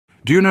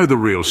Do you know the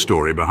real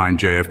story behind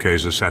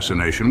JFK's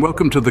assassination?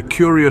 Welcome to the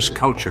Curious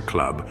Culture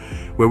Club,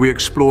 where we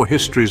explore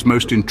history's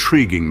most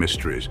intriguing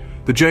mysteries.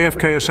 The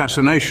JFK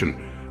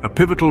assassination, a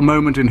pivotal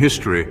moment in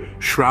history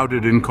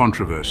shrouded in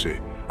controversy.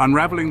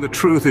 Unraveling the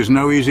truth is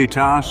no easy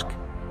task.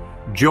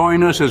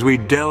 Join us as we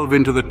delve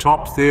into the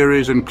top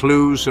theories and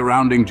clues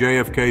surrounding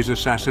JFK's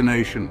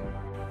assassination.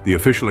 The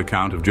official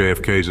account of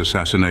JFK's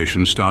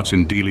assassination starts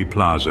in Dealey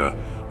Plaza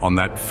on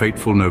that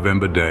fateful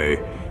November day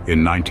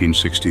in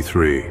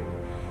 1963.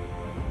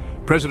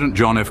 President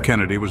John F.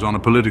 Kennedy was on a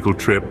political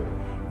trip,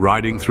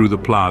 riding through the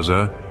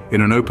plaza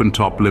in an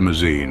open-top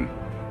limousine.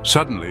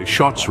 Suddenly,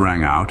 shots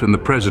rang out and the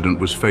president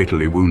was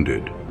fatally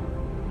wounded.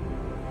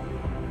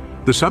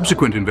 The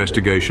subsequent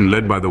investigation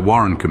led by the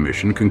Warren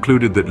Commission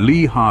concluded that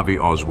Lee Harvey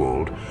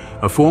Oswald,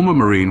 a former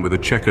Marine with a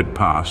checkered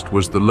past,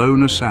 was the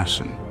lone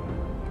assassin.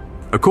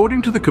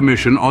 According to the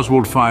commission,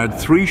 Oswald fired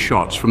 3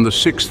 shots from the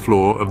 6th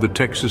floor of the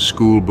Texas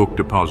School Book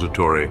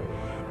Depository,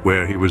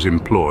 where he was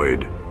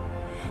employed.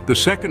 The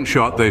second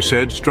shot, they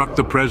said, struck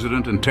the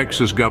president and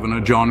Texas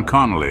Governor John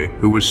Connally,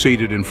 who was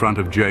seated in front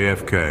of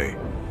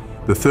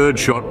JFK. The third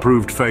shot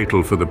proved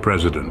fatal for the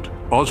president.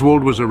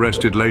 Oswald was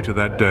arrested later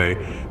that day,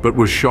 but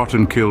was shot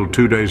and killed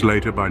 2 days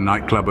later by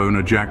nightclub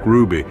owner Jack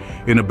Ruby,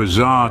 in a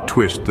bizarre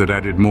twist that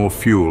added more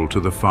fuel to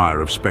the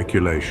fire of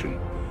speculation.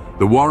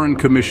 The Warren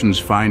Commission's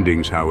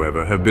findings,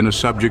 however, have been a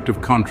subject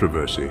of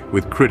controversy,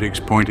 with critics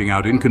pointing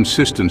out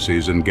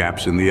inconsistencies and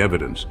gaps in the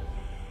evidence.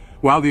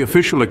 While the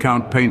official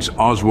account paints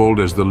Oswald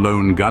as the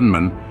lone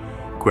gunman,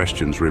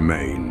 questions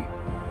remain.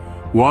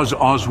 Was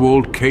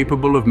Oswald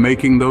capable of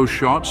making those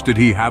shots? Did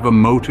he have a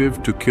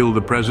motive to kill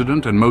the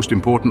president? And most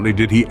importantly,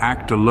 did he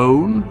act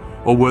alone?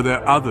 Or were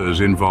there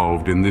others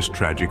involved in this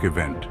tragic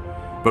event?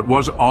 But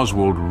was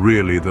Oswald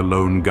really the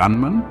lone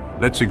gunman?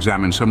 Let's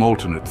examine some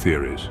alternate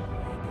theories.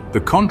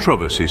 The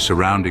controversy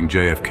surrounding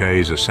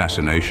JFK's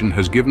assassination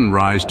has given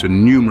rise to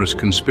numerous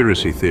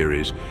conspiracy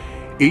theories,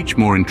 each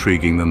more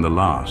intriguing than the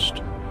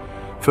last.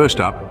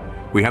 First up,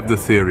 we have the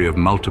theory of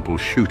multiple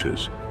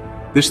shooters.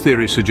 This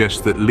theory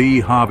suggests that Lee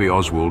Harvey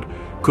Oswald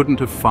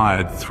couldn't have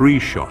fired 3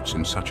 shots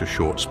in such a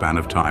short span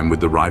of time with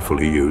the rifle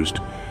he used.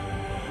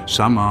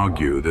 Some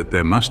argue that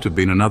there must have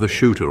been another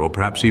shooter, or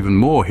perhaps even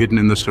more, hidden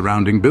in the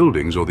surrounding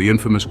buildings or the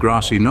infamous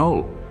grassy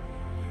knoll.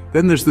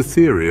 Then there's the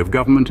theory of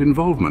government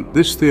involvement.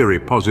 This theory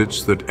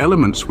posits that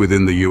elements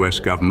within the US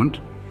government,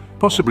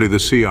 possibly the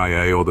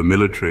CIA or the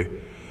military,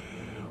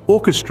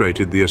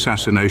 orchestrated the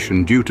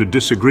assassination due to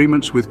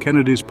disagreements with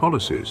Kennedy's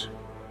policies.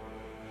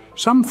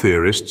 Some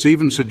theorists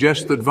even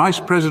suggest that Vice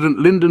President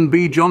Lyndon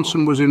B.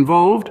 Johnson was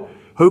involved,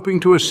 hoping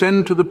to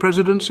ascend to the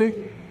presidency.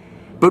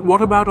 But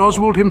what about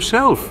Oswald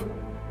himself?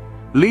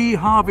 Lee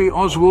Harvey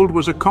Oswald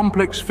was a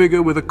complex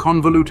figure with a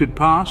convoluted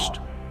past,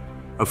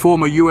 a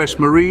former US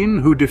Marine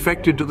who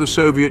defected to the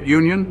Soviet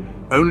Union,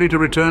 only to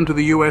return to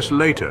the US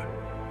later.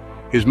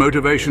 His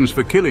motivations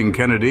for killing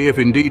Kennedy, if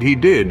indeed he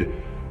did,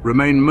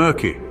 remain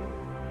murky.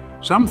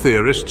 Some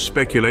theorists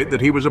speculate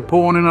that he was a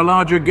pawn in a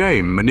larger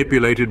game,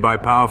 manipulated by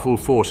powerful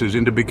forces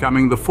into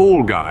becoming the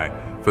fall guy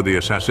for the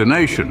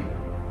assassination.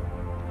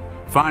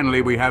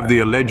 Finally, we have the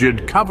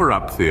alleged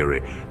cover-up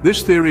theory.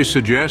 This theory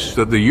suggests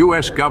that the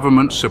US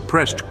government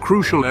suppressed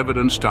crucial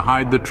evidence to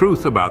hide the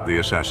truth about the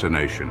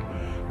assassination.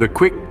 The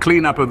quick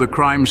cleanup of the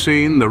crime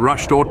scene, the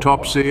rushed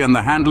autopsy, and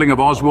the handling of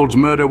Oswald's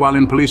murder while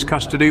in police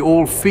custody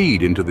all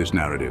feed into this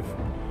narrative.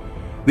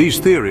 These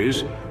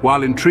theories,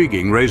 while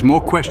intriguing, raise more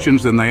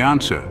questions than they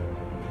answer.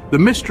 The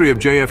mystery of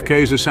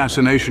JFK's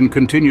assassination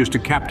continues to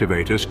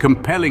captivate us,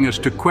 compelling us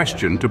to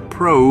question, to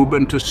probe,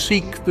 and to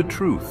seek the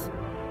truth.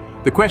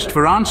 The quest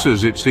for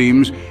answers, it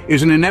seems,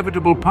 is an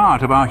inevitable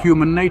part of our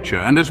human nature,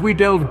 and as we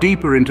delve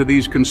deeper into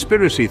these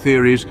conspiracy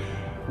theories,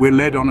 we're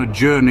led on a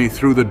journey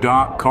through the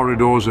dark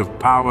corridors of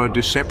power,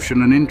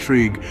 deception, and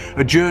intrigue,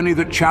 a journey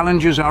that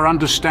challenges our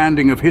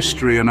understanding of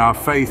history and our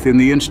faith in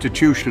the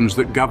institutions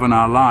that govern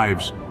our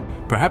lives.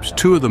 Perhaps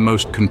 2 of the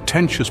most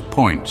contentious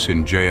points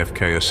in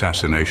JFK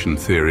assassination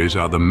theories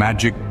are the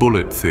magic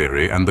bullet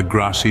theory and the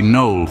grassy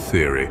knoll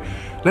theory.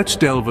 Let's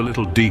delve a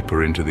little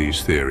deeper into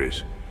these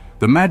theories.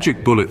 The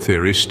magic bullet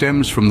theory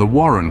stems from the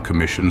Warren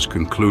Commission's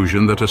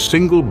conclusion that a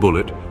single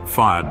bullet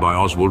fired by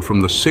Oswald from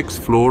the 6th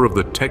floor of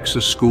the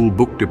Texas School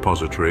Book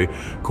Depository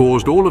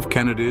caused all of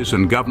Kennedy's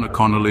and Governor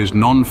Connally's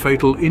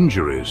non-fatal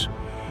injuries.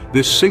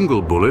 This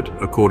single bullet,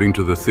 according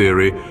to the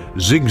theory,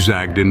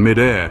 zigzagged in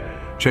midair,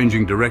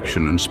 changing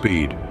direction and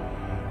speed.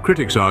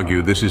 Critics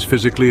argue this is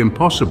physically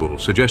impossible,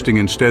 suggesting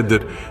instead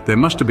that there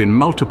must have been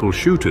multiple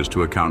shooters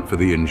to account for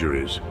the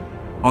injuries.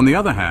 On the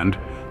other hand,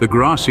 the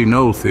grassy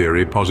knoll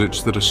theory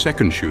posits that a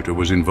second shooter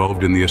was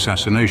involved in the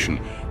assassination,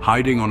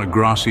 hiding on a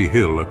grassy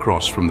hill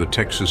across from the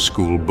Texas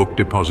School Book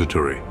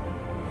Depository.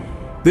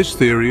 This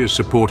theory is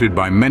supported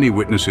by many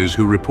witnesses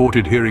who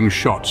reported hearing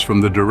shots from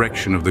the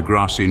direction of the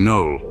grassy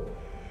knoll.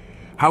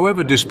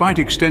 However, despite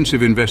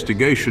extensive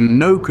investigation,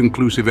 no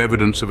conclusive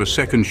evidence of a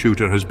second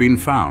shooter has been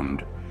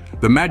found.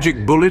 The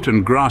magic bullet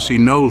and grassy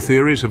knoll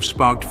theories have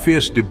sparked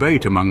fierce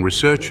debate among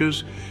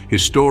researchers,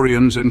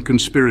 historians, and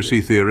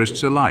conspiracy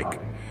theorists alike.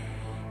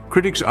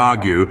 Critics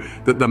argue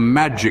that the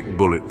magic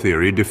bullet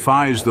theory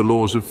defies the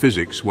laws of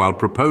physics, while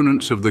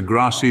proponents of the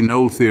grassy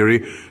knoll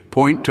theory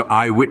point to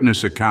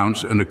eyewitness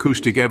accounts and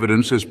acoustic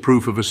evidence as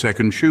proof of a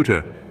second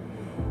shooter.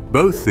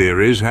 Both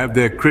theories have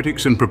their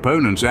critics and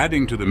proponents,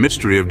 adding to the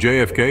mystery of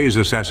JFK's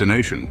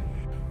assassination.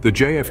 The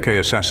JFK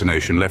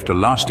assassination left a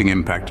lasting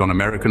impact on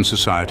American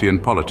society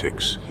and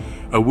politics,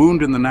 a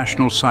wound in the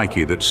national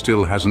psyche that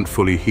still hasn't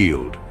fully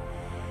healed.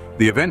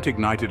 The event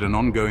ignited an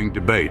ongoing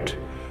debate,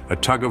 a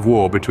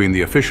tug-of-war between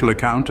the official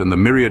account and the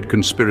myriad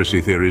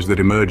conspiracy theories that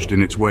emerged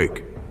in its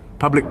wake.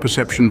 Public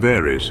perception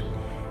varies,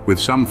 with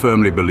some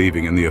firmly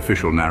believing in the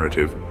official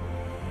narrative,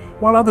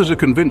 while others are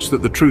convinced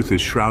that the truth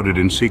is shrouded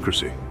in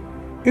secrecy.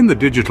 In the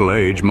digital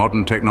age,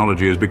 modern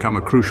technology has become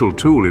a crucial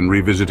tool in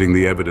revisiting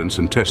the evidence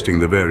and testing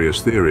the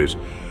various theories.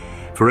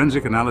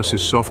 Forensic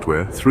analysis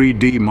software,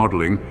 3D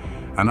modeling,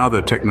 and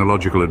other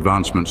technological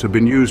advancements have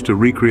been used to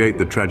recreate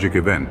the tragic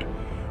event,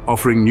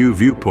 offering new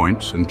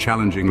viewpoints and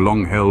challenging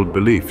long-held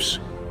beliefs.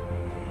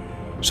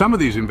 Some of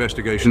these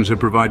investigations have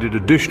provided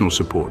additional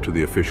support to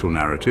the official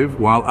narrative,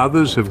 while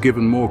others have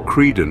given more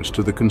credence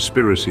to the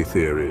conspiracy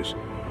theories.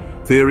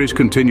 Theories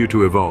continue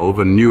to evolve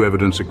and new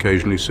evidence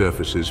occasionally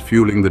surfaces,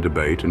 fueling the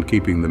debate and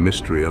keeping the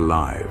mystery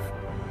alive.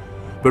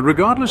 But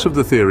regardless of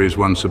the theories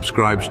one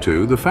subscribes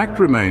to, the fact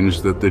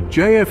remains that the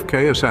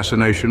JFK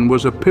assassination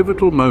was a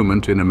pivotal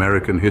moment in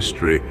American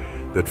history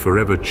that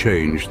forever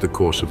changed the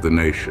course of the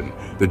nation.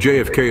 The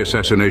JFK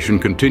assassination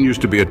continues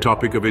to be a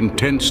topic of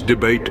intense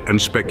debate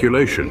and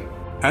speculation.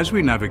 As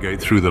we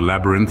navigate through the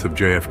labyrinth of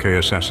JFK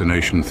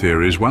assassination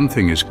theories, one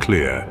thing is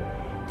clear: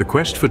 the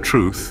quest for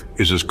truth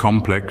is as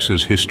complex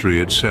as history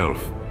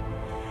itself.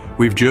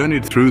 We've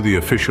journeyed through the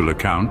official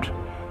account,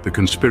 the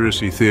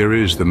conspiracy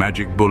theories, the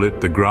magic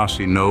bullet, the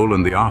grassy knoll,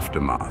 and the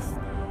aftermath.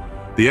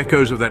 The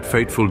echoes of that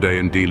fateful day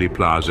in Dealey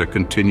Plaza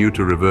continue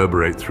to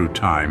reverberate through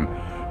time,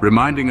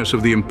 reminding us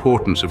of the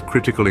importance of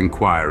critical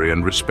inquiry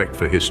and respect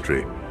for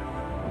history.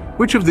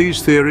 Which of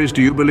these theories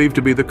do you believe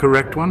to be the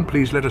correct one?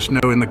 Please let us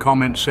know in the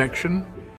comments section.